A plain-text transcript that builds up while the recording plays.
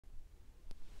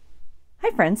Hi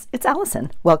friends, it's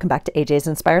Allison. Welcome back to AJ's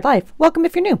Inspired Life. Welcome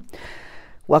if you're new.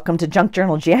 Welcome to Junk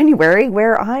Journal January,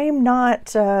 where I'm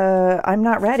not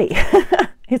ready.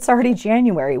 It's already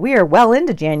January. We are well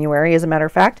into January, as a matter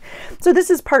of fact. So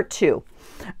this is part 2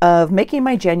 of making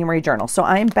my January journal. So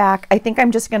I'm back. I think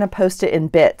I'm just going to post it in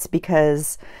bits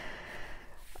because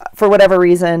for whatever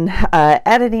reason,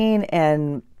 editing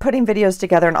and putting videos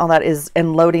together and all that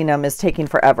and loading them is taking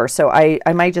forever. So I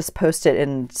might just post it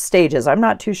in stages. I'm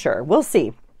not too sure. We'll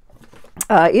see.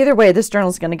 Either way, this journal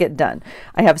is going to get done.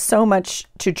 I have so much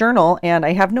to journal and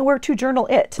I have nowhere to journal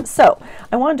it. So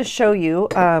I wanted to show you,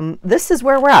 this is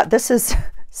where we're at. This is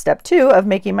step 2 of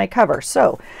making my cover.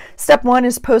 So step 1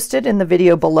 is posted in the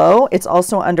video below. It's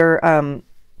also under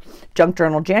Junk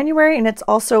Journal January, and it's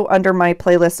also under my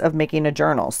playlist of making a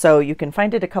journal. So you can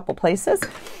find it a couple places,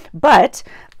 but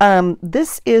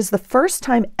this is the first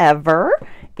time ever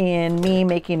in me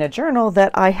making a journal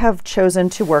that I have chosen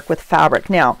to work with fabric.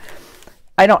 Now,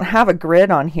 I don't have a grid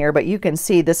on here, but you can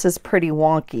see this is pretty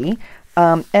wonky,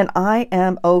 and I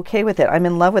am okay with it. I'm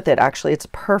in love with it, actually. It's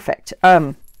perfect.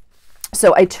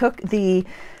 So I took the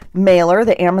mailer,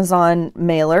 the Amazon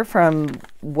mailer from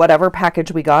whatever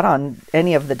package we got on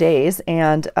any of the days,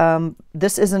 and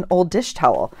this is an old dish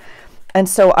towel, and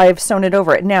so I've sewn it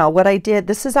over it. Now what I did,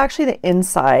 this is actually the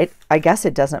inside. I guess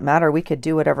it doesn't matter, we could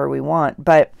do whatever we want,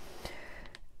 but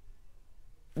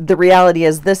the reality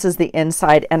is this is the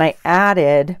inside, and I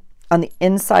added on the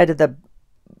inside of the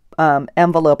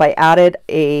envelope, I added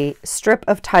a strip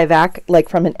of Tyvek, like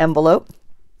from an envelope.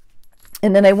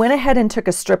 And then I went ahead and took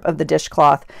a strip of the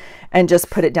dishcloth and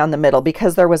just put it down the middle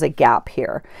because there was a gap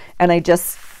here. And I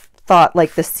just thought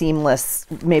like the seamless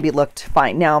maybe looked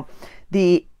fine. Now,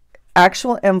 the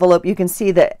actual envelope, you can see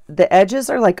that the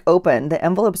edges are like open. The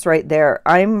envelope's right there.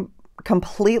 I'm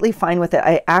completely fine with it.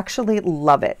 I actually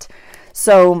love it.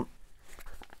 So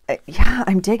yeah,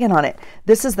 I'm digging on it.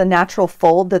 This is the natural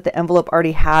fold that the envelope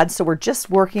already had. So we're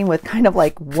just working with kind of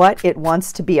like what it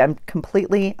wants to be. I'm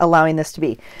completely allowing this to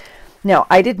be. Now,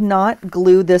 I did not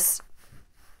glue this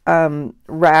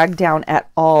rag down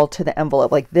at all to the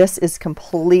envelope. Like, this is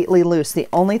completely loose. The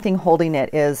only thing holding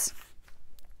it is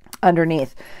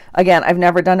underneath. Again, I've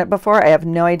never done it before. I have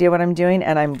no idea what I'm doing,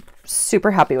 and I'm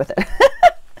super happy with it.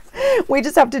 We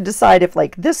just have to decide if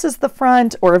like this is the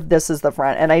front or if this is the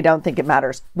front, and I don't think it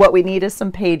matters. What we need is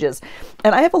some pages.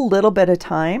 And I have a little bit of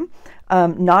time,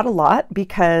 not a lot,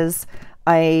 because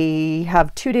I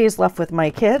have 2 days left with my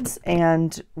kids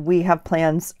and we have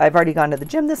plans. I've already gone to the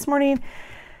gym this morning,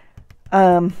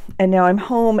 and now I'm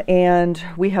home and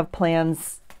we have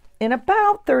plans in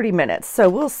about 30 minutes. So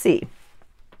we'll see.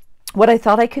 What I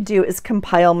thought I could do is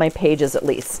compile my pages at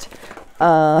least.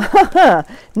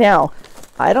 Now,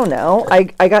 I don't know.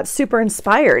 I got super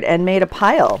inspired and made a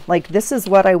pile. Like, this is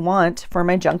what I want for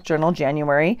my Junk Journal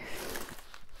January.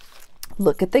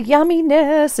 Look at the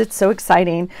yumminess. It's so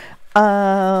exciting.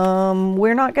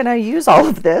 We're not going to use all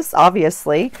of this,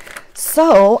 obviously.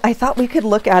 So I thought we could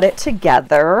look at it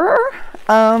together.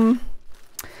 So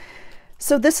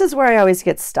this is where I always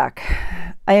get stuck.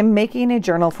 I am making a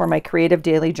journal for my creative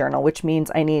daily journal, which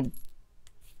means I need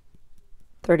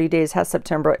 30 days, has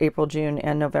September, April, June,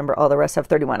 and November. All the rest have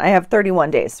 31. I have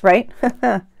 31 days, right?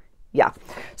 Yeah.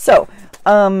 So,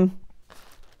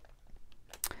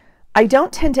 I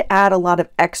don't tend to add a lot of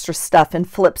extra stuff and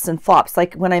flips and flops.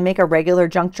 Like when I make a regular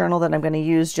junk journal that I'm going to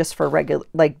use just for regular,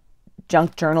 like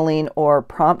junk journaling or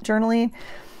prompt journaling,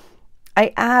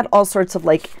 I add all sorts of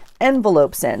like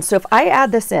envelopes in. So if I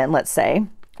add this in, let's say,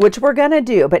 which we're going to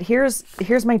do, but here's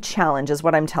my challenge is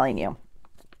what I'm telling you.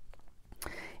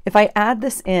 If I add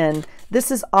this in,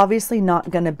 this is obviously not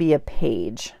going to be a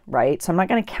page, right? So I'm not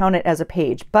going to count it as a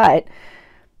page, but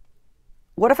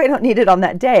what if I don't need it on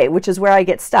that day, which is where I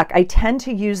get stuck? I tend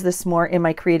to use this more in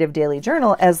my creative daily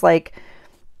journal as like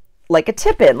a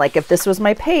tip in. Like if this was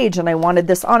my page and I wanted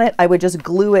this on it, I would just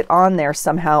glue it on there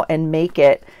somehow and make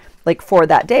it like for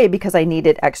that day because I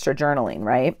needed extra journaling,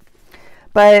 right?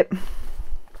 But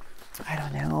I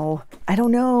don't know. I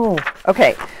don't know.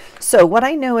 Okay, so what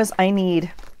I know is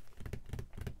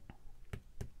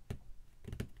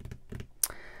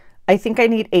I think I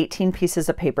need 18 pieces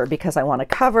of paper because I want a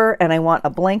cover and I want a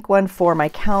blank one for my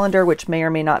calendar, which may or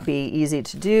may not be easy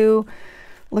to do.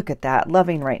 Look at that,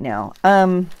 loving right now.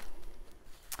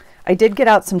 I did get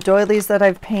out some doilies that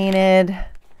I've painted.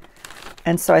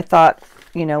 And so I thought,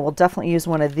 you know, we'll definitely use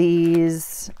one of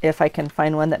these if I can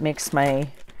find one that makes my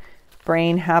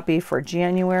brain happy for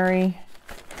January.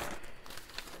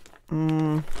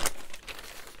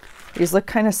 These look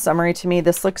kind of summery to me.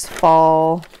 This looks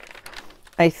fall.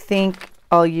 I think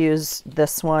I'll use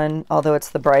this one, although it's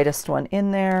the brightest one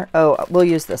in there. Oh, we'll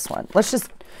use this one. Let's just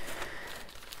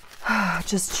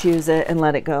choose it and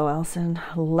let it go, Allison.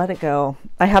 Let it go.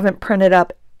 I haven't printed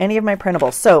up any of my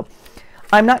printables. So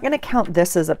I'm not going to count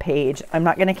this as a page. I'm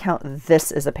not going to count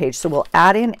this as a page. So we'll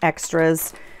add in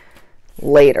extras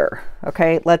later.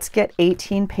 Okay, let's get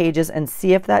 18 pages and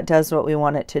see if that does what we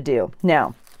want it to do.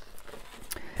 Now,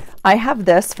 I have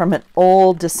this from an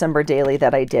old December daily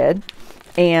that I did.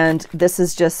 And this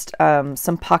is just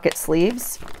some pocket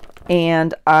sleeves.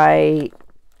 And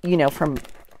from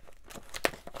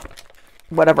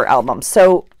whatever album.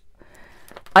 So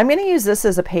I'm going to use this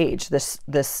as a page this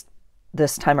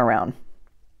time around.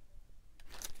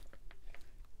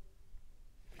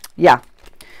 Yeah,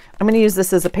 I'm going to use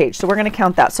this as a page. So we're going to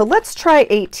count that. So let's try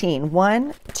 18.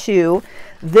 1, 2.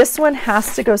 This one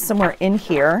has to go somewhere in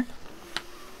here.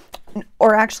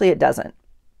 Or actually it doesn't.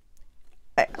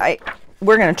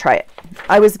 We're going to try it.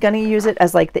 I was going to use it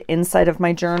as like the inside of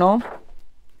my journal.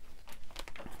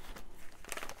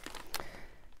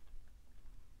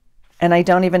 And I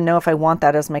don't even know if I want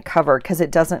that as my cover because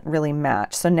it doesn't really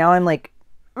match. So now I'm like,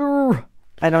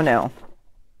 I don't know.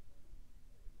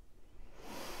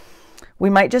 We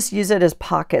might just use it as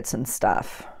pockets and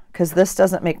stuff because this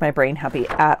doesn't make my brain happy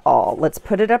at all. Let's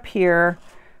put it up here.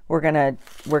 We're gonna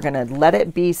let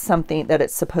it be something that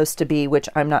it's supposed to be, which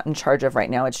I'm not in charge of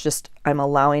right now. It's just I'm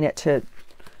allowing it to,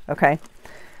 okay.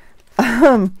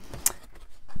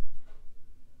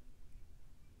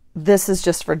 This is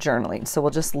just for journaling, so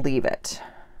we'll just leave it.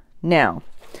 Now,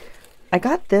 I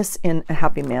got this in a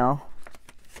Happy Mail,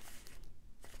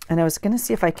 and I was going to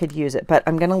see if I could use it, but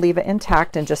I'm going to leave it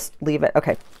intact and just leave it.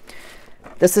 Okay,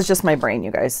 this is just my brain,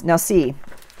 you guys. Now see,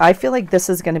 I feel like this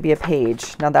is going to be a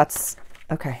page. Now that's,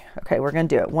 okay, we're going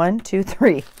to do it. 1, 2,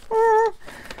 3.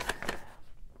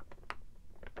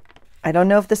 I don't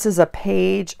know if this is a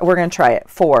page. We're going to try it.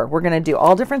 4. We're going to do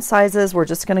all different sizes. We're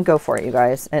just going to go for it, you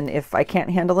guys. And if I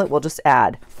can't handle it, we'll just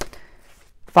add.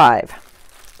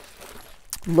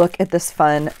 5. Look at this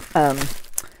fun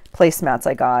placemats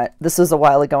I got. This was a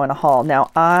while ago in a haul. Now,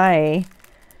 I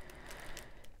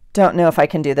don't know if I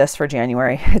can do this for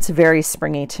January. It's very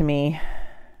springy to me.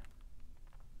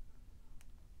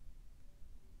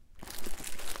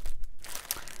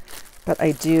 But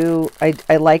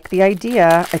I like the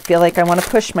idea. I feel like I want to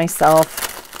push myself.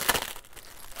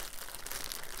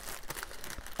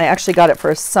 I actually got it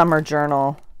for a summer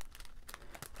journal.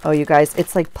 Oh, you guys,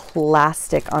 it's like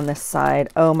plastic on this side.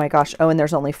 Oh my gosh. Oh, and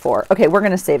there's only 4. Okay, we're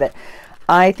going to save it.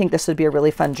 I think this would be a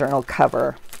really fun journal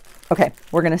cover. Okay,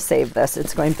 we're going to save this.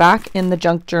 It's going back in the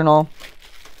junk journal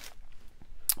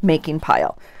making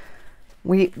pile.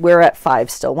 We're at 5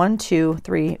 still. 1, 2,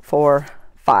 3, 4,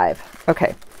 5.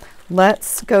 Okay.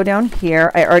 Let's go down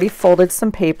here. I already folded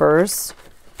some papers.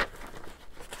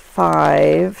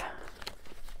 5.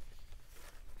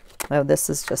 Oh, this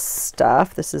is just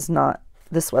stuff. This is not,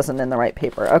 this wasn't in the right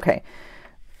paper. Okay.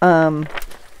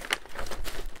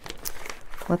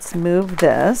 Let's move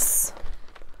this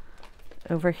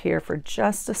over here for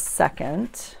just a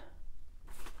second.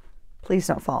 Please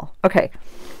don't fall. Okay.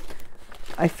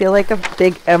 I feel like a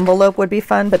big envelope would be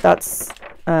fun, but that's,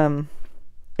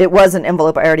 it was an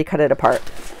envelope. I already cut it apart.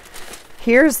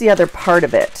 Here's the other part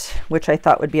of it, which I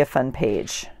thought would be a fun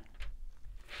page.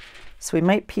 So we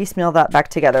might piecemeal that back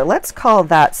together. Let's call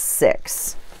that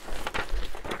 6.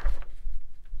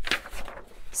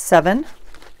 7.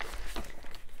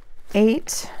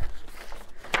 8.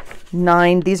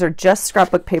 9. These are just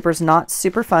scrapbook papers, not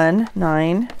super fun.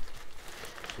 9.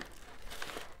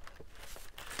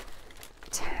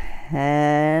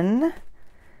 10.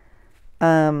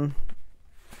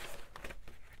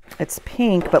 It's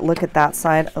pink, but look at that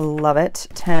side. I love it.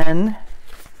 10.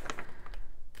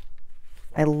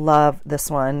 I love this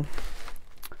one.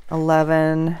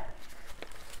 11.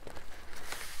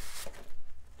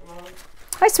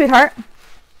 Hi, sweetheart.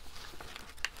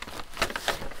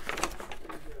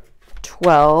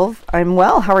 12. I'm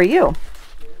well. How are you?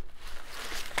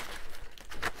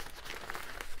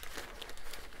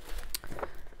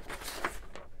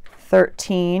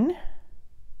 13.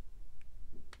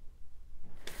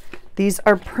 These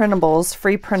are printables,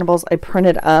 free printables I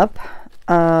printed up,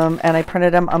 and I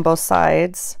printed them on both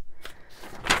sides.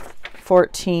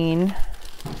 14.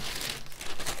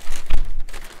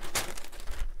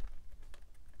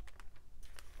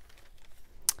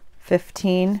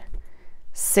 15.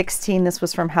 16. This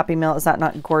was from Happy Mail. Is that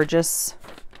not gorgeous?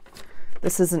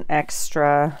 This is an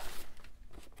extra.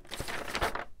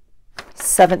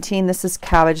 17. This is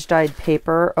cabbage dyed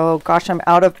paper. Oh gosh, I'm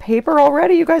out of paper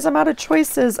already. You guys, I'm out of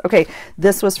choices. Okay,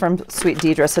 this was from Sweet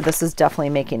Deidre, so this is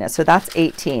definitely making it. So that's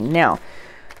 18. Now,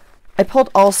 I pulled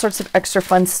all sorts of extra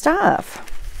fun stuff.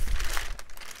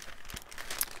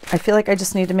 I feel like I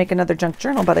just need to make another junk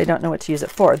journal, but I don't know what to use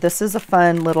it for. This is a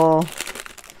fun little...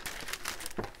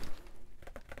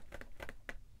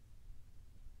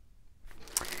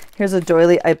 Here's a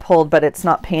doily I pulled, but it's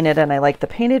not painted, and I like the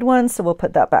painted one, so we'll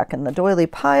put that back in the doily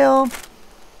pile.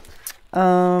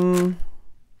 Okay,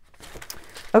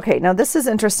 now this is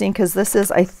interesting because this is,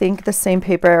 I think, the same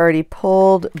paper I already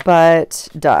pulled, but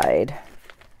dyed.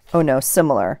 Oh no,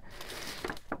 similar.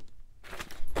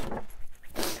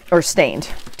 Or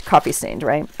stained, copy stained,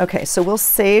 right? Okay, so we'll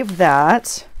save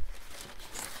that.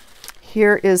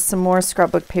 Here is some more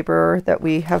scrapbook paper that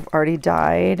we have already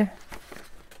dyed.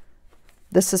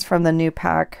 This is from the new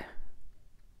pack.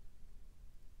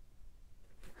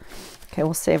 Okay,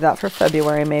 we'll save that for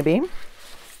February maybe.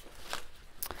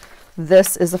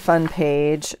 This is a fun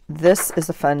page. This is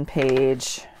a fun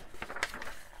page.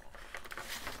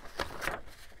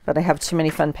 But I have too many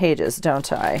fun pages,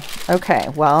 don't I? Okay,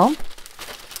 well,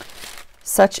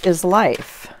 such is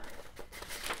life.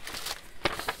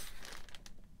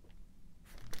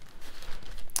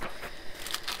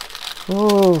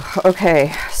 Ooh,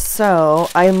 okay. So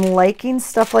I'm liking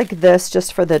stuff like this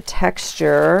just for the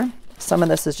texture. Some of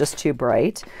this is just too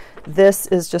bright. This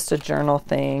is just a journal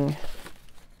thing.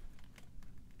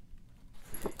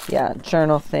 Yeah,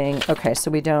 journal thing. Okay, so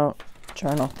we don't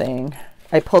journal thing.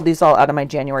 I pulled these all out of my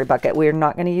January bucket. We're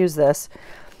not going to use this,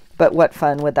 but what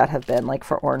fun would that have been, like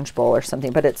for Orange Bowl or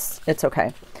something, but it's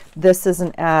okay. This is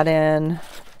an add-in.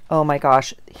 Oh my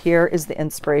gosh, here is the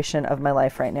inspiration of my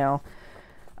life right now.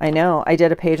 I know, I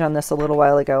did a page on this a little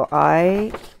while ago.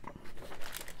 I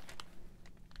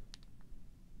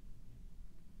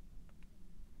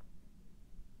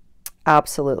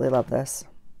absolutely love this.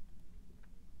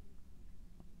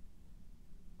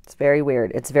 It's very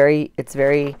weird. It's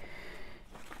very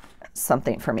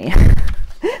something for me.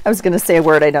 I was going to say a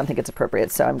word. I don't think it's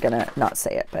appropriate, so I'm going to not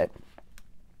say it, but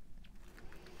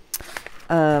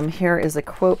here is a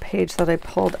quote page that I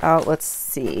pulled out. Let's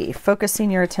see.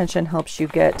 Focusing your attention helps you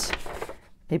get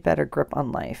a better grip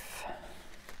on life.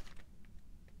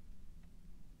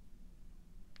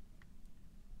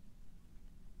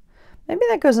 Maybe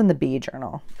that goes in the B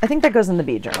journal. I think that goes in the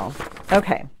B journal.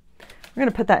 Okay. We're going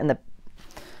to put that in the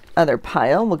other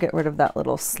pile. We'll get rid of that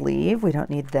little sleeve. We don't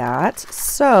need that.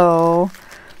 So,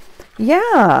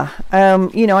 yeah.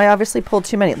 You know, I obviously pulled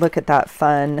too many. Look at that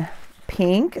fun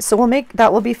pink. So we'll make,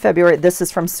 that will be February. This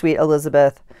is from Sweet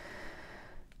Elizabeth.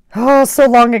 Oh, so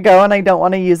long ago, and I don't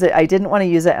want to use it. I didn't want to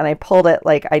use it, and I pulled it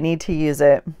like I need to use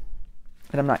it,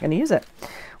 but I'm not going to use it.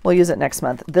 We'll use it next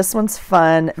month. This one's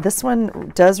fun. This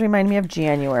one does remind me of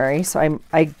January, so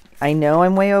I know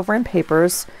I'm way over in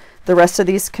papers. The rest of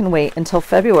these can wait until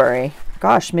February.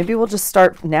 Gosh, maybe we'll just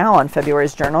start now on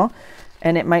February's journal,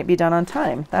 and it might be done on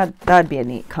time. That'd be a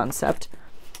neat concept.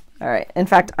 All right. In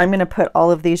fact, I'm going to put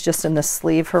all of these just in the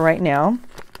sleeve for right now.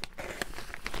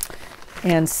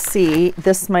 And see,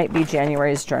 this might be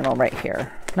January's journal right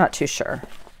here. Not too sure.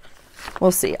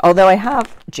 We'll see. Although I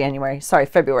have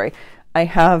February. I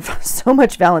have so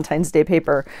much Valentine's Day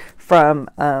paper from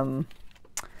a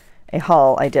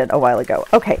haul I did a while ago.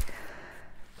 Okay.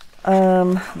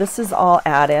 This is all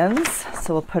add-ins,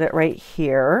 so we'll put it right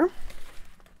here.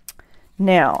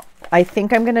 Now, I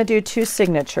think I'm going to do 2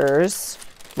 signatures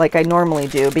like I normally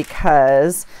do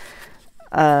because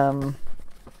okay,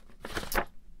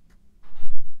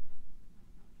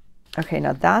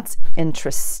 now that's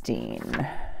interesting.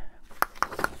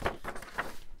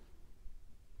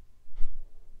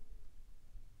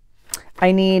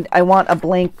 I want a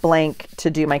blank to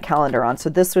do my calendar on. So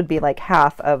this would be like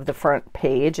half of the front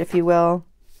page, if you will.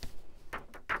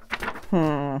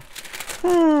 All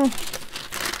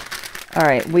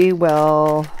right, we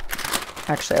will,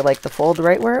 actually I like the fold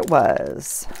right where it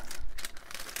was.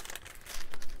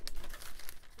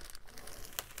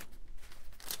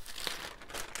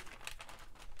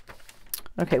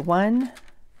 Okay, 1,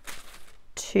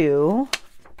 2.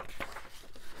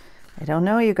 I don't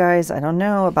know, you guys. I don't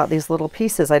know about these little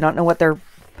pieces. I don't know what their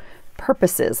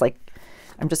purpose is. Like,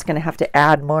 I'm just going to have to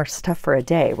add more stuff for a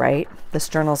day, right? This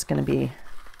journal's going to be...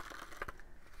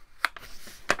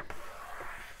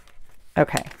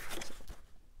 Okay.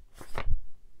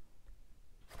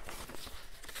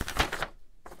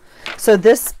 So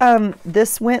this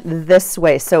went this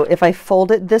way. So if I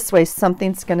fold it this way,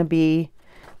 something's going to be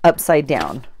upside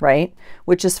down, right?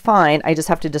 Which is fine. I just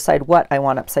have to decide what I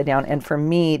want upside down. And for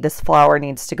me, this flower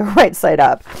needs to go right side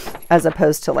up. as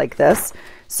opposed to like this.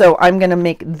 So I'm going to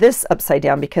make this upside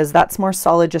down because that's more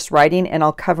solid just writing, and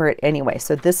I'll cover it anyway.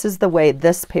 So this is the way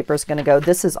this paper is going to go.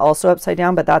 This is also upside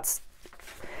down, but that's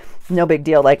no big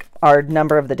deal. Like our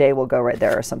number of the day will go right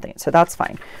there or something. So that's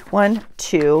fine. 1,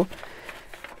 2.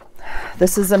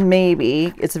 This is a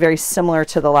maybe. It's very similar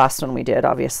to the last one we did,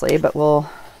 obviously, but we'll...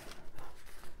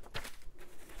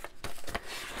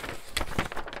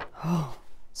 Oh,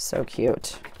 so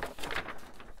cute.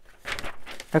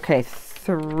 Okay,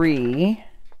 3.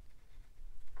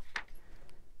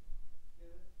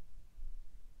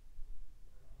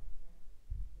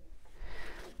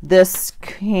 This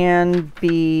can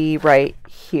be right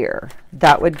here.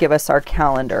 That would give us our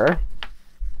calendar.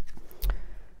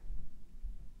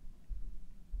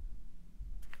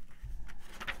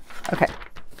 Okay,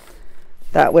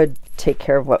 that would take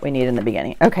care of what we need in the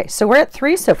beginning. Okay, so we're at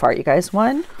 3 so far, you guys.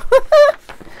 1,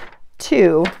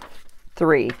 2,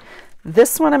 3.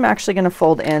 This one I'm actually going to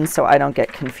fold in so I don't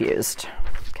get confused,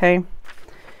 okay?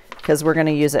 Because we're going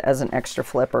to use it as an extra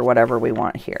flip or whatever we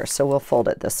want here. So we'll fold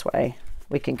it this way.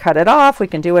 We can cut it off, we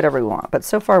can do whatever we want, but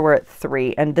so far we're at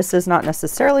 3, and this is not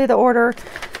necessarily the order,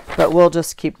 but we'll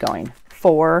just keep going.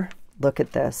 4, look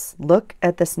at this. Look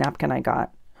at this napkin I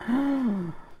got.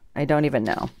 I don't even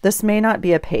know. This may not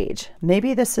be a page.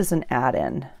 Maybe this is an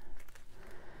add-in.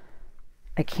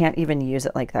 I can't even use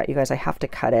it like that, you guys. I have to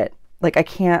cut it. Like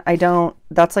I don't,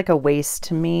 that's like a waste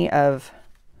to me of,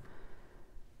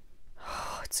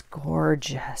 oh, it's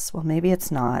gorgeous. Well, maybe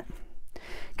it's not.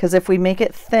 Because if we make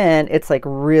it thin, it's like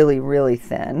really, really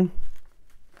thin.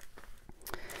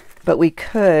 But we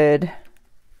could,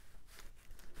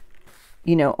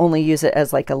 you know, only use it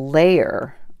as like a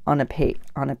layer on a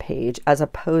page as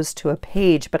opposed to a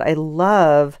page. But I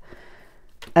love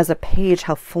as a page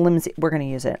how flimsy. We're going to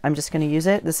use it. I'm just going to use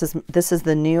it. This is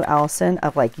the new Allison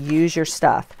of like use your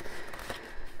stuff.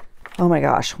 Oh my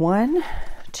gosh. 1,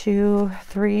 2,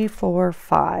 3, 4,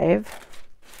 5.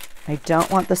 I don't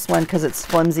want this one because it's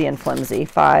flimsy and flimsy.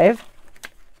 5.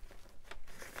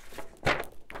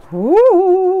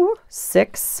 Ooh,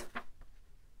 6.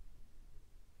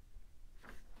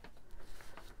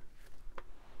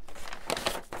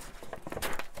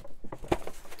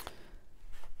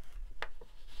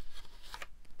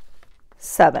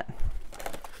 7.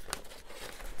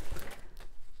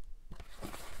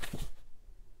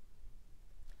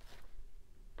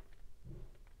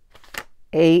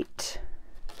 8.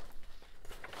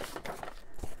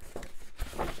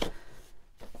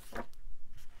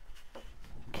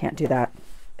 'Can't do that.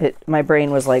 My brain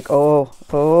was like,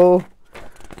 oh.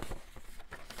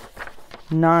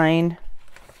 9.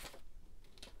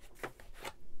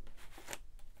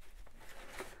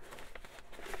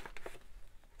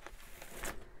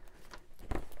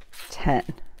 10.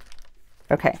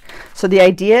 Okay, so the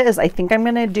idea is I think I'm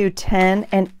going to do 10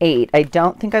 and 8. I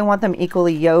don't think I want them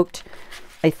equally yoked.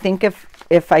 I think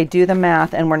if I do the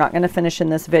math, and we're not going to finish in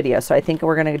this video, so I think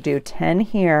we're going to do 10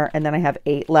 here, and then I have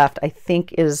 8 left, I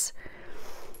think is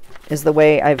the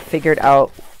way I've figured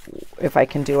out if I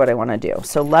can do what I want to do.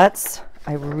 So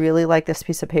I really like this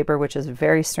piece of paper, which is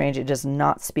very strange. It does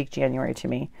not speak January to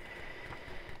me.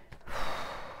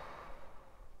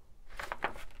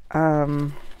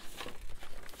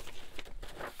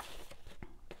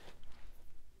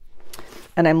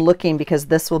 And I'm looking because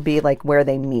this will be like where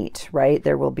they meet, right?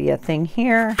 There will be a thing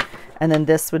here, and then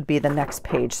this would be the next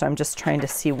page. So I'm just trying to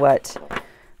see what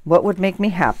would make me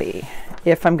happy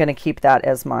if I'm going to keep that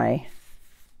as my...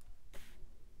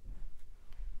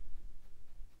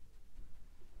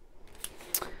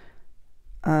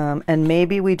 and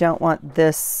maybe we don't want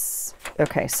this.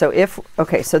 Okay, so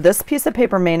so this piece of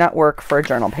paper may not work for a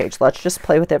journal page. Let's just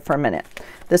play with it for a minute.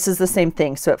 This is the same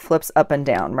thing, so it flips up and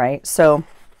down, right? So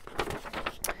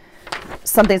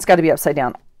something's got to be upside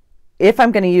down. If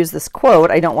I'm going to use this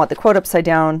quote, I don't want the quote upside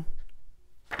down,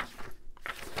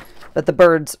 but the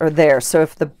birds are there. So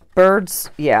if the birds,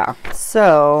 yeah.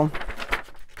 So,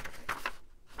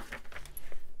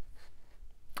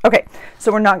 okay.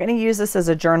 So we're not going to use this as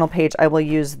a journal page. I will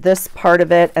use this part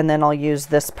of it, and then I'll use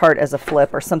this part as a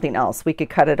flip or something else. We could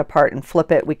cut it apart and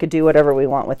flip it. We could do whatever we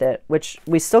want with it, which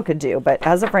we still could do. But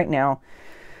as of right now,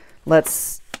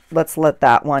 let's let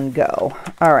that one go.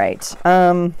 All right.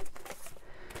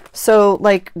 So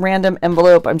like random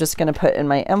envelope, I'm just going to put in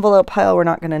my envelope pile. We're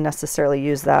not going to necessarily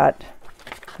use that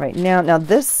right now. Now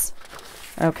this,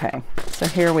 okay, so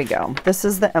here we go. This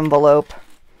is the envelope.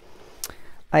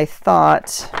 I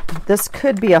thought this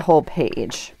could be a whole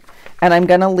page, and I'm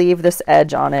going to leave this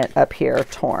edge on it up here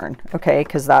torn, okay,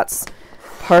 because that's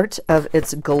part of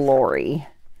its glory.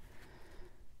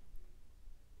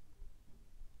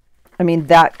 I mean,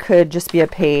 that could just be a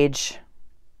page.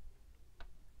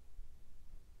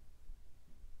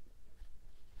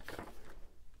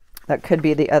 That could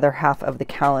be the other half of the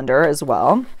calendar as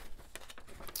well.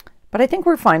 But I think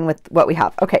we're fine with what we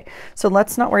have. Okay, so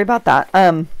let's not worry about that.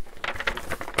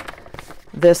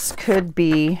 This could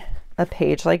be a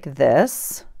page like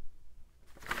this.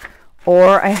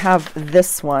 Or I have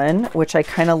this one, which I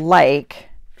kind of like.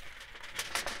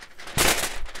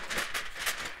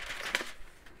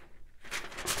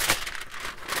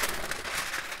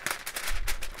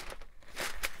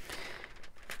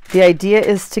 The idea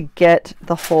is to get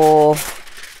the whole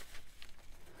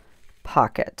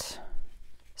pocket.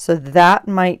 So that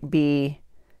might be,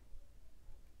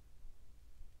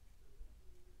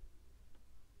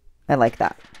 I like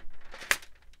that.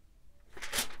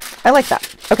 I like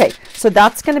that. Okay, so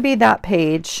that's going to be that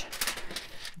page.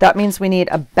 That means we need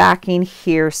a backing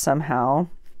here somehow.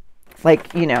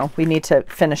 Like, you know, we need to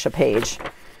finish a page.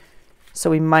 So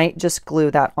we might just glue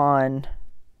that on.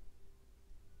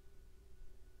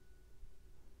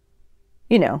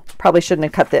 You know, probably shouldn't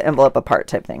have cut the envelope apart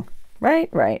type thing. Right,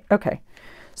 right. Okay.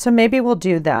 So maybe we'll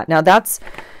do that. Now that's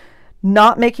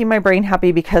not making my brain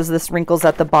happy because this wrinkle's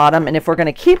at the bottom. And if we're going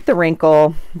to keep the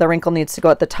wrinkle needs to go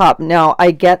at the top. Now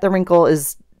I get the wrinkle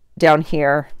is down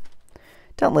here.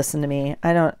 Don't listen to me.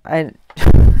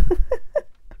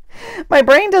 My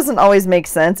brain doesn't always make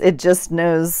sense. It just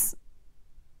knows,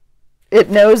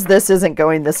 this isn't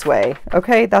going this way.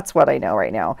 Okay. That's what I know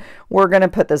right now. We're going to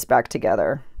put this back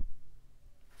together.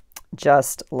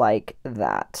 Just like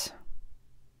that.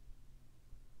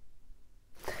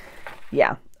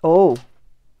 Yeah. Oh,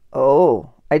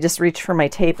 I just reached for my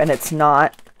tape and it's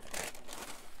not.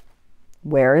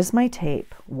 Where is my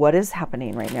tape? What is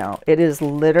happening right now? It is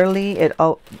literally,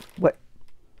 what?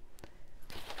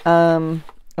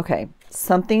 Okay.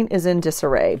 Something is in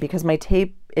disarray because my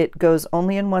tape, it goes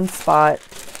only in one spot.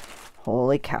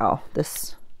 Holy cow. Did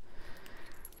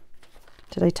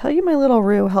I tell you my little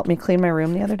Roo helped me clean my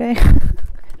room the other day?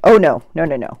 Oh, no.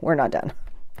 We're not done.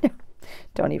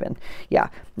 Don't even. Yeah.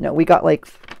 No, we got we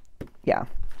got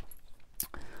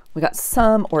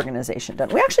some organization done.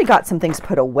 We actually got some things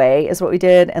put away is what we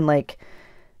did. And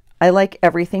I like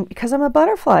everything because I'm a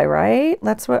butterfly, right?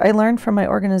 That's what I learned from my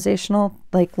organizational,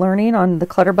 learning on the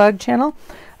Clutterbug channel.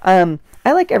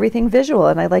 I like everything visual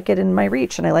and I like it in my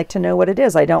reach and I like to know what it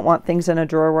is. I don't want things in a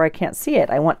drawer where I can't see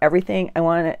it. I want everything. I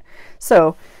want it.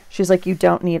 So she's like, you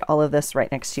don't need all of this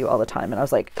right next to you all the time. And I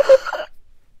was like,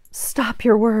 stop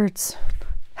your words.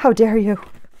 How dare you?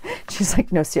 She's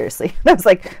like, no, seriously. And I was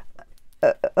like,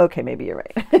 okay, maybe you're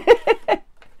right.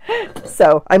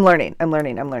 So I'm learning.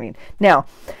 Now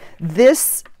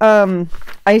this,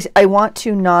 I want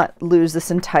to not lose this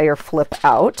entire flip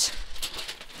out.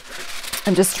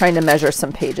 I'm just trying to measure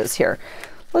some pages here.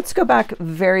 Let's go back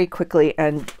very quickly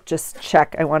and just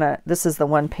check. This is the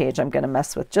one page I'm going to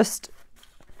mess with.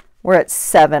 We're at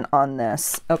 7 on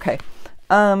this. Okay.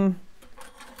 Oh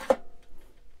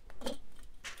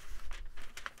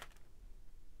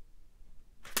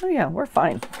yeah, we're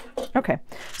fine. Okay.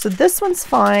 So this one's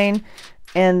fine.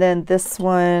 And then this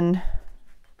one,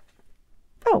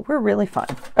 oh, we're really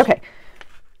fine. Okay.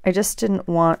 I just didn't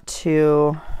want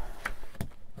to,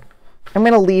 I'm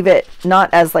going to leave it not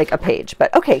as a page,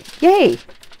 but okay. Yay.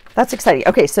 That's exciting.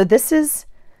 Okay. So this is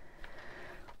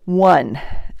 1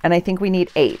 and I think we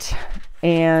need 8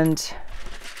 and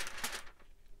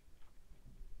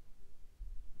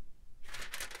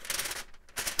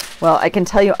well, I can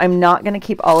tell you I'm not going to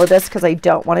keep all of this because I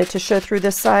don't want it to show through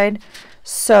this side.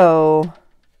 So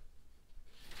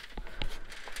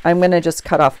I'm going to just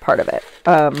cut off part of it.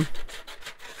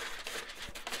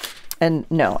 And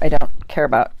no, I don't care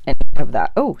about any of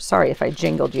that. Oh, sorry if I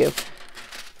jingled you.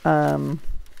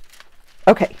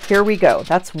 Okay, here we go.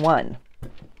 That's 1.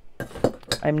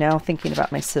 I'm now thinking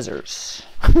about my scissors.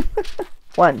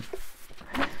 1,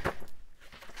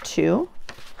 2,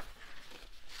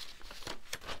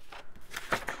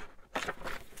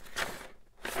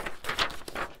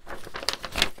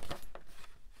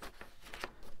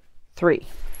 3.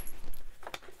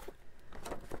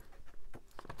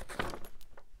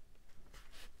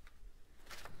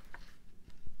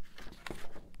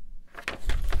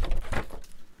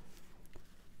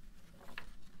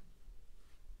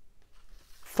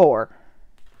 4. 5.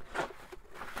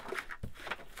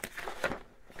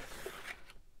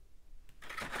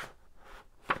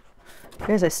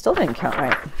 Guys, I still didn't count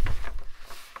right.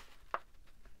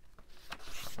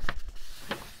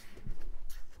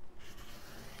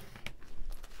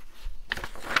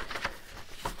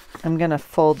 I'm going to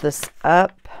fold this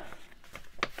up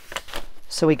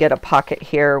so we get a pocket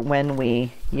here when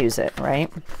we use it,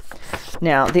 right?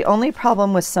 Now, the only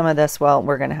problem with some of this, well,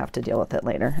 we're going to have to deal with it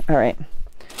later. All right.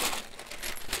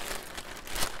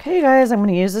 Okay, guys, I'm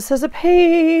going to use this as a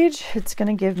page. It's going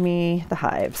to give me the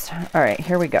hives. All right,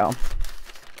 here we go.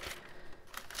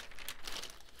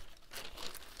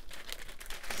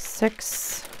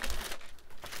 6.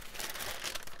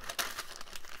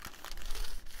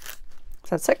 Is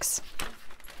that 6?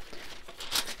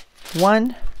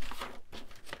 1,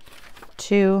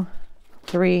 2,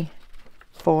 3,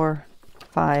 4,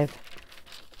 5,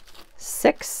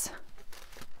 6.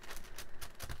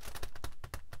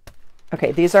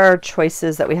 Okay, these are our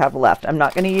choices that we have left. I'm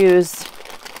not going to use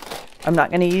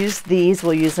these.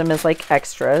 We'll use them as like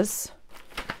extras.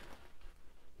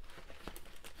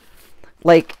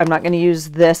 Like, I'm not going to use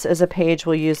this as a page.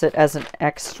 We'll use it as an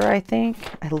extra, I think.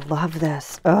 I love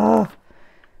this. Oh.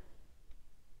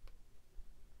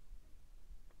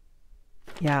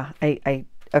 Yeah,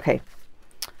 okay.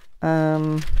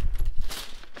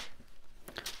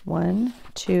 1,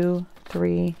 2,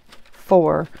 3,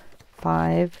 4,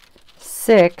 5,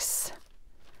 6.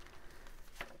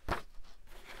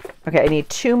 Okay, I need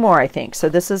 2 more, I think. So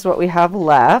this is what we have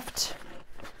left.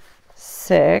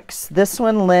 6. This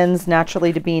one lends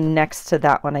naturally to being next to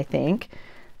that one, I think.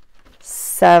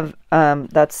 7.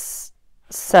 That's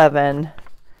 7.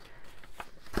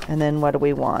 And then what do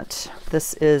we want?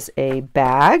 This is a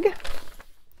bag.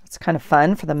 It's kind of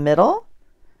fun for the middle.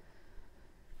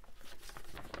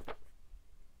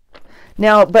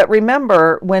 Now, but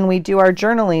remember, when we do our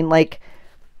journaling, like,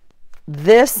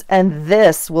 this and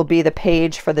this will be the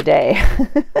page for the day.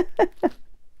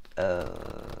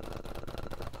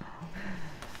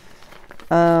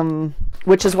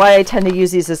 Which is why I tend to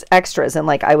use these as extras, and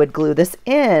like I would glue this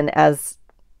in as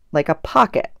like a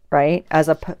pocket, right?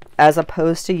 As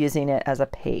opposed to using it as a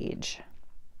page.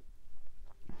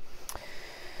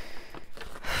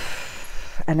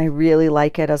 And I really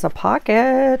like it as a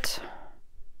pocket.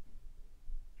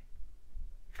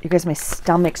 You guys, my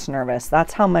stomach's nervous.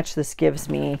 That's how much this gives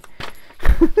me.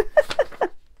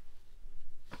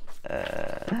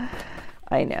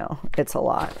 I know, it's a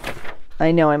lot.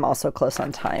 I know I'm also close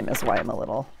on time is why I'm a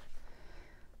little...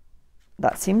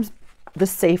 That seems the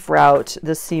safe route.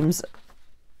 This seems...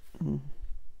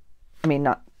 I mean,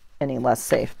 not any less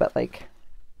safe, but like...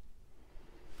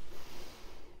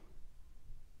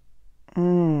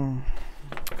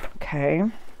 Okay.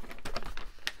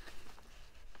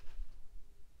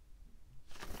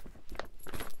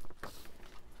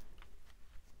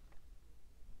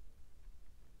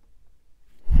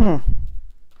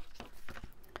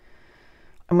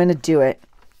 I'm going to do it.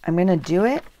 I'm going to do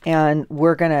it, and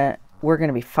we're going to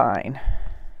be fine.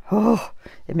 Oh,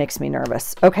 it makes me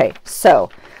nervous. Okay, so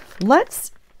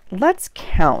let's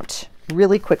count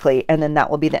really quickly, and then that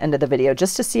will be the end of the video,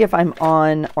 just to see if I'm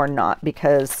on or not,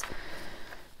 because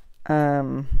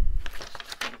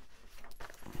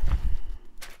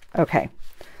okay,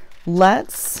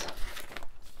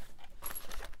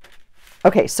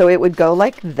 okay, so it would go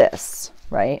like this,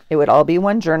 right? It would all be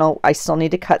one journal. I still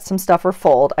need to cut some stuff or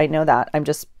fold. I know that. I'm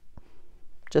just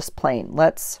plain.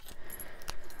 This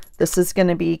is going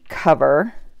to be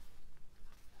cover.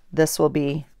 This will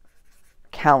be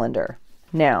calendar.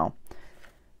 Now,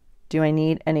 do I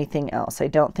need anything else? I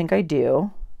don't think I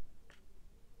do.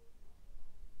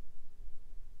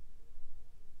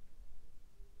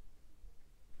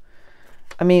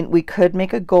 I mean, we could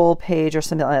make a goal page or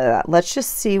something like that. Let's just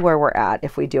see where we're at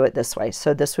if we do it this way.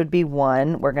 So this would be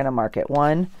 1. We're going to mark it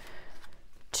 1,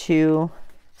 2,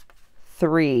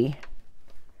 3,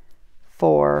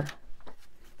 4.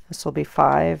 This will be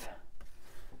 5,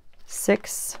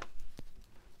 6,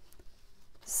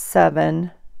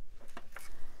 7,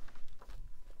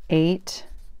 8.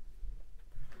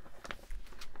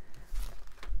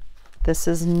 This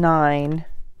is 9.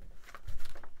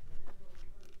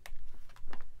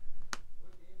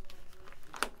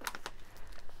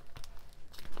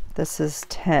 This is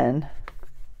 10,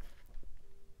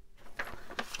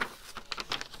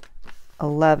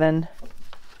 11,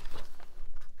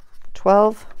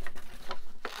 12,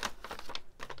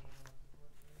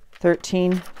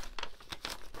 13,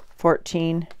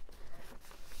 14,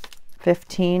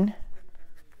 15,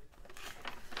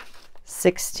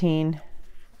 16,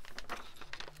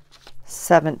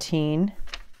 17,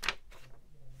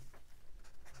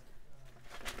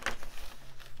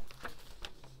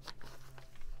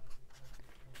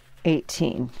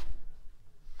 18.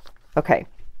 Okay,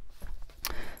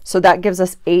 so that gives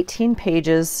us 18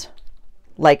 pages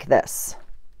like this.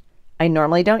 I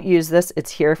normally don't use this.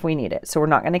 It's here if we need it. So we're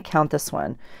not going to count this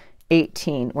one.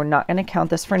 18. We're not going to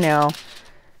count this for now.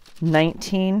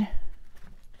 19,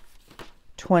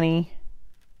 20,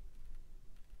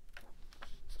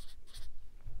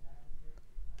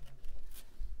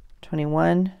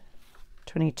 21,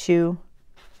 22,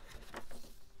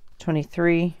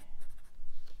 23,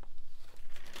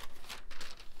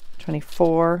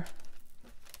 24,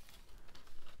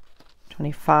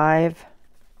 25,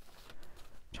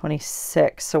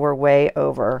 26. So we're way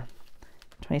over.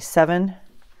 27,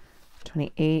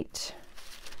 28,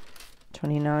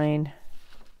 29,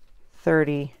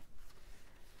 30,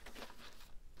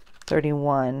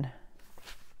 31,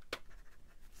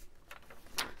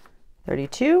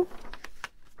 32,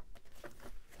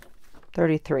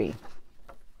 33.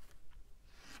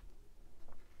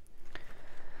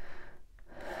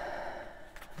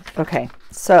 Okay,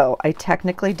 so I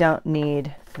technically don't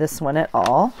need this one at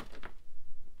all,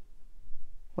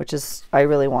 which is, I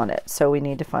really want it. So we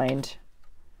need to find,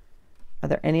 are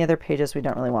there any other pages we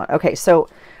don't really want? Okay, so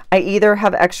I either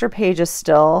have extra pages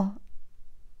still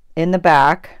in the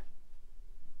back.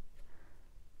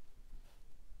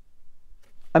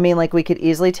 I mean, like we could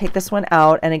easily take this one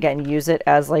out and again, use it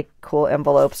as like cool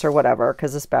envelopes or whatever,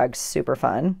 because this bag's super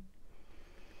fun.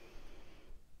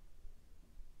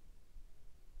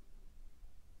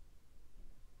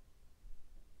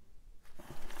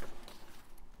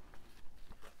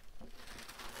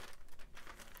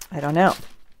 I don't know.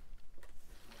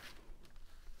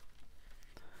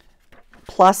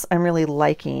 Plus, I'm really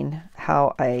liking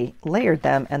how I layered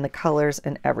them and the colors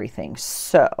and everything.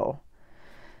 So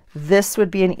this would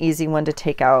be an easy one to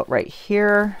take out right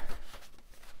here.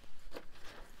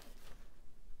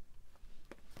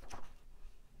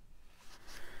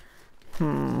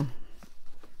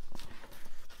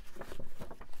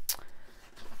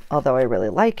 Although I really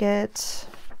like it.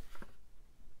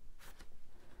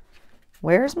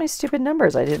 Where's my stupid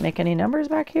numbers? I didn't make any numbers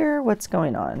back here. What's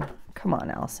going on? Come on,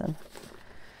 Allison.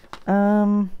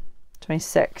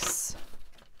 26.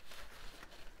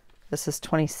 This is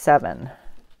 27.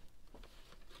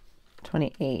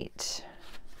 28.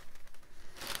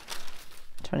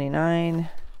 29.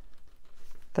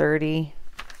 30.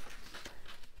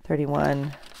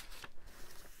 31.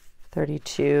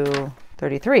 32.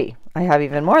 33. I have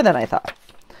even more than I thought.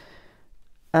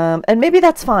 And maybe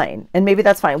that's fine. And maybe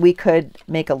that's fine. We could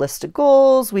make a list of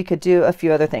goals. We could do a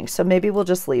few other things. So maybe we'll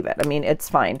just leave it. I mean, it's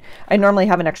fine. I normally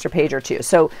have an extra page or two.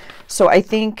 So I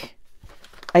think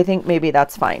maybe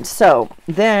that's fine. So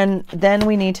then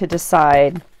we need to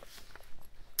decide.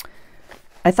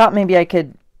 I thought maybe I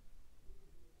could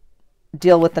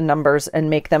deal with the numbers and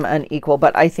make them unequal,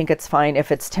 but I think it's fine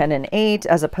if it's 10 and 8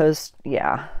 as opposed,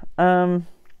 yeah.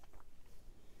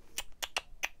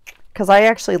 Because I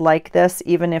actually like this,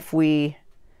 even if we,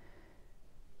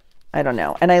 I don't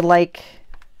know. And I like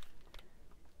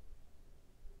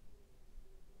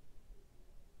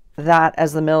that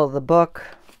as the middle of the book.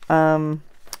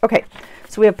 Okay,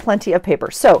 so we have plenty of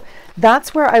paper. So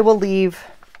that's where I will leave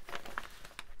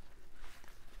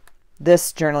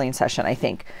this journaling session, I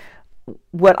think.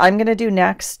 What I'm going to do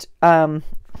next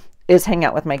is hang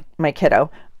out with my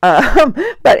kiddo.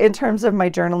 But in terms of my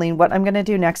journaling, what I'm going to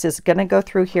do next is going to go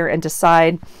through here and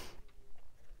decide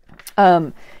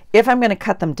if I'm going to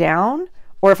cut them down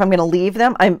or if I'm going to leave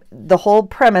them. The whole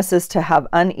premise is to have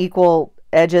unequal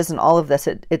edges and all of this.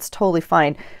 It's totally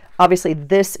fine. Obviously,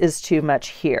 this is too much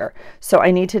here. So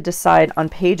I need to decide on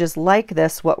pages like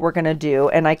this what we're going to do.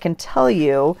 And I can tell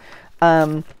you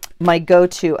my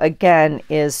go-to, again,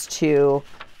 is to,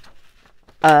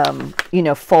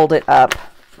 fold it up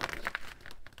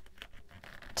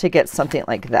to get something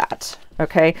like that.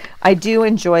 Okay. I do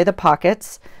enjoy the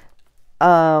pockets.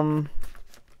 I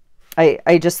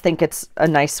just think it's a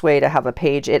nice way to have a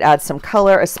page. It adds some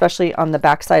color, especially on the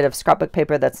back side of scrapbook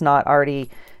paper that's not already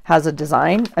has a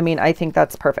design. I mean, I think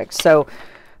that's perfect. So,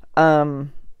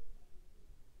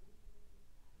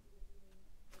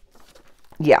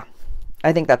 yeah,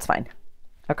 I think that's fine.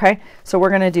 Okay. So we're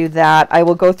going to do that. I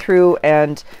will go through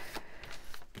and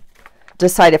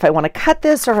decide if I want to cut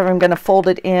this or if I'm going to fold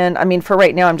it in. I mean, for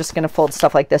right now, I'm just going to fold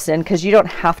stuff like this in because you don't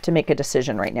have to make a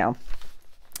decision right now.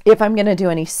 If I'm going to do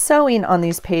any sewing on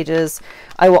these pages,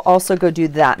 I will also go do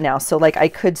that now. So like I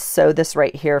could sew this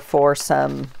right here for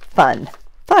some fun,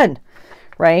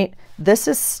 right? This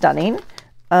is stunning.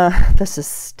 This is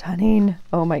stunning.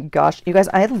 Oh my gosh. You guys,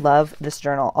 I love this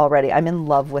journal already. I'm in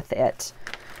love with it.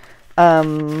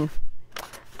 I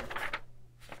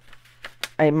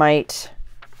might,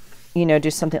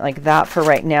 do something like that for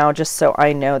right now, just so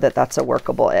I know that that's a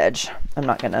workable edge. I'm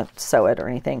not going to sew it or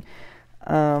anything.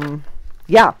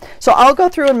 Yeah, so I'll go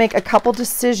through and make a couple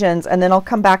decisions and then I'll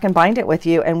come back and bind it with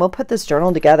you and we'll put this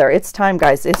journal together. It's time,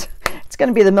 guys. It's going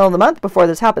to be the middle of the month before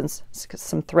this happens.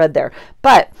 Some thread there,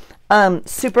 but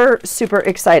super, super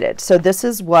excited. So this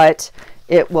is what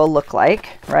it will look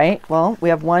like, right? Well, we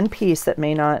have one piece that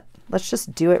may not, let's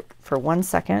just do it for 1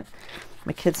 second.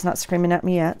 My kid's not screaming at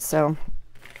me yet, so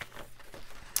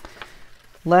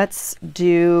let's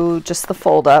do just the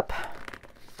fold up.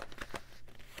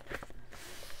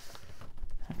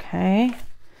 Okay.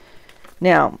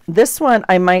 Now, this one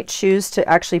I might choose to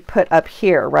actually put up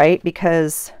here, right?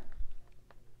 Because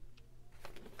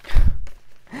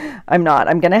I'm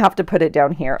going to have to put it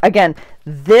down here. Again,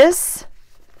 this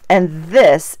and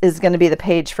this is going to be the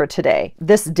page for today,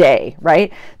 this day,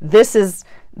 right? This is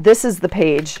the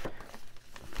page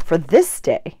for this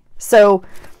day. So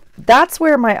that's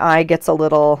where my eye gets a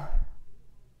little,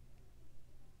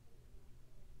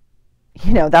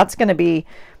 you know, that's going to be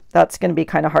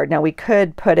kind of hard. Now we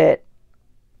could put it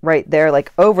right there,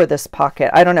 like over this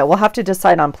pocket. I don't know. We'll have to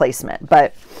decide on placement,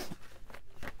 but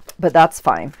that's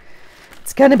fine.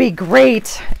 It's going to be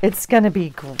great. It's going to be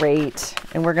great.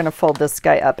 And we're going to fold this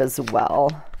guy up as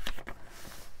well.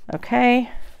 Okay.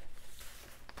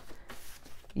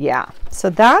 Yeah. So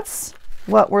that's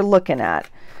what we're looking at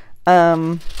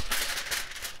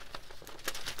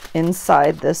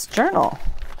inside this journal.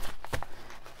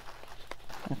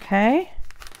 Okay.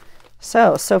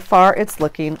 So far it's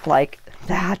looking like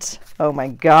that. Oh my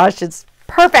gosh, it's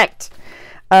perfect.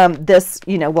 This,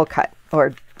 you know, we'll cut,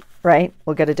 or right,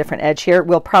 we'll get a different edge here.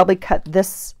 We'll probably cut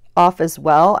this off as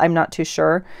well. I'm not too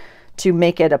sure, to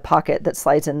make it a pocket that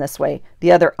slides in this way.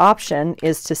 The other option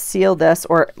is to seal this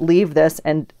or leave this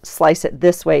and slice it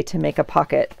this way to make a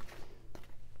pocket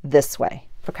this way.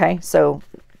 Okay, so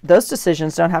those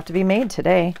decisions don't have to be made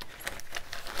today,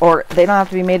 or they don't have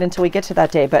to be made until we get to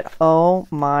that day. But oh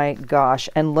my gosh,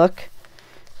 and look,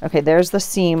 okay, there's the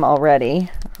seam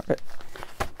already.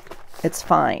 It's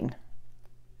fine.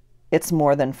 It's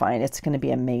more than fine. It's going to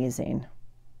be amazing.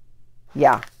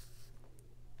 Yeah.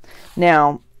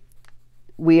 Now,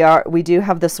 we do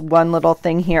have this one little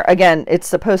thing here. Again, it's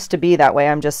supposed to be that way.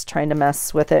 I'm just trying to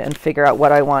mess with it and figure out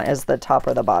what I want as the top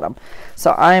or the bottom.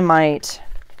 So I might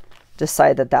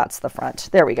decide that that's the front.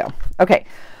 There we go. Okay.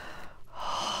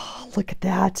 Look at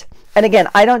that. And again,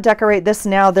 I don't decorate this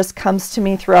now. This comes to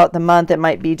me throughout the month. It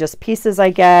might be just pieces I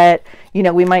get. You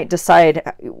know, we might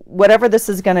decide whatever this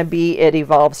is going to be, it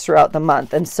evolves throughout the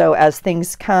month. And so as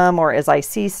things come, or as I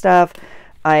see stuff,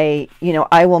 I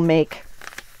will make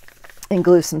and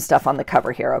glue some stuff on the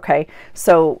cover here. Okay.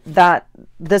 So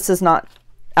this is not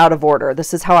out of order.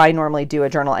 This is how I normally do a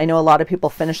journal. I know a lot of people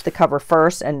finish the cover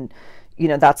first, and you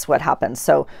know, that's what happens.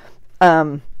 So,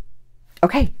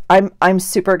 okay, I'm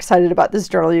super excited about this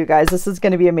journal, you guys. This is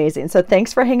going to be amazing. So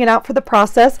thanks for hanging out for the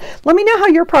process. Let me know how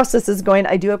your process is going.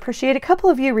 I do appreciate a couple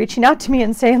of you reaching out to me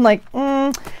and saying like,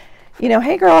 you know,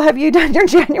 hey girl, have you done your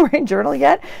January journal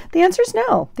yet? The answer is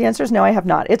no. The answer is no, I have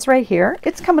not. It's right here.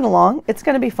 It's coming along. It's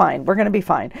going to be fine. We're going to be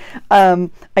fine.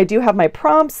 I do have my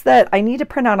prompts that I need to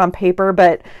print out on paper,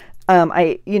 but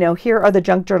here are the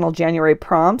Junk Journal January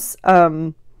prompts.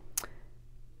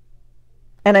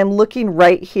 And I'm looking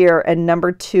right here, and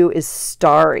number 2 is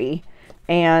starry,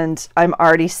 and I'm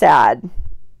already sad.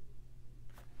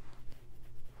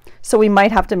 So we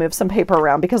might have to move some paper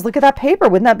around, because look at that paper.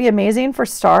 Wouldn't that be amazing for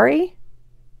starry?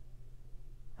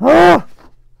 Oh,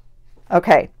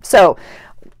 okay. So,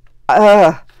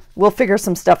 we'll figure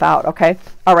some stuff out. Okay.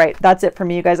 All right. That's it for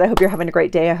me, you guys. I hope you're having a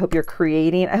great day. I hope you're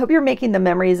creating. I hope you're making the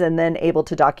memories and then able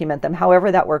to document them.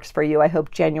 However that works for you. I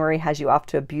hope January has you off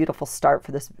to a beautiful start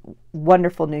for this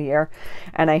wonderful new year.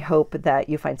 And I hope that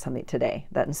you find something today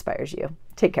that inspires you.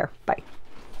 Take care. Bye.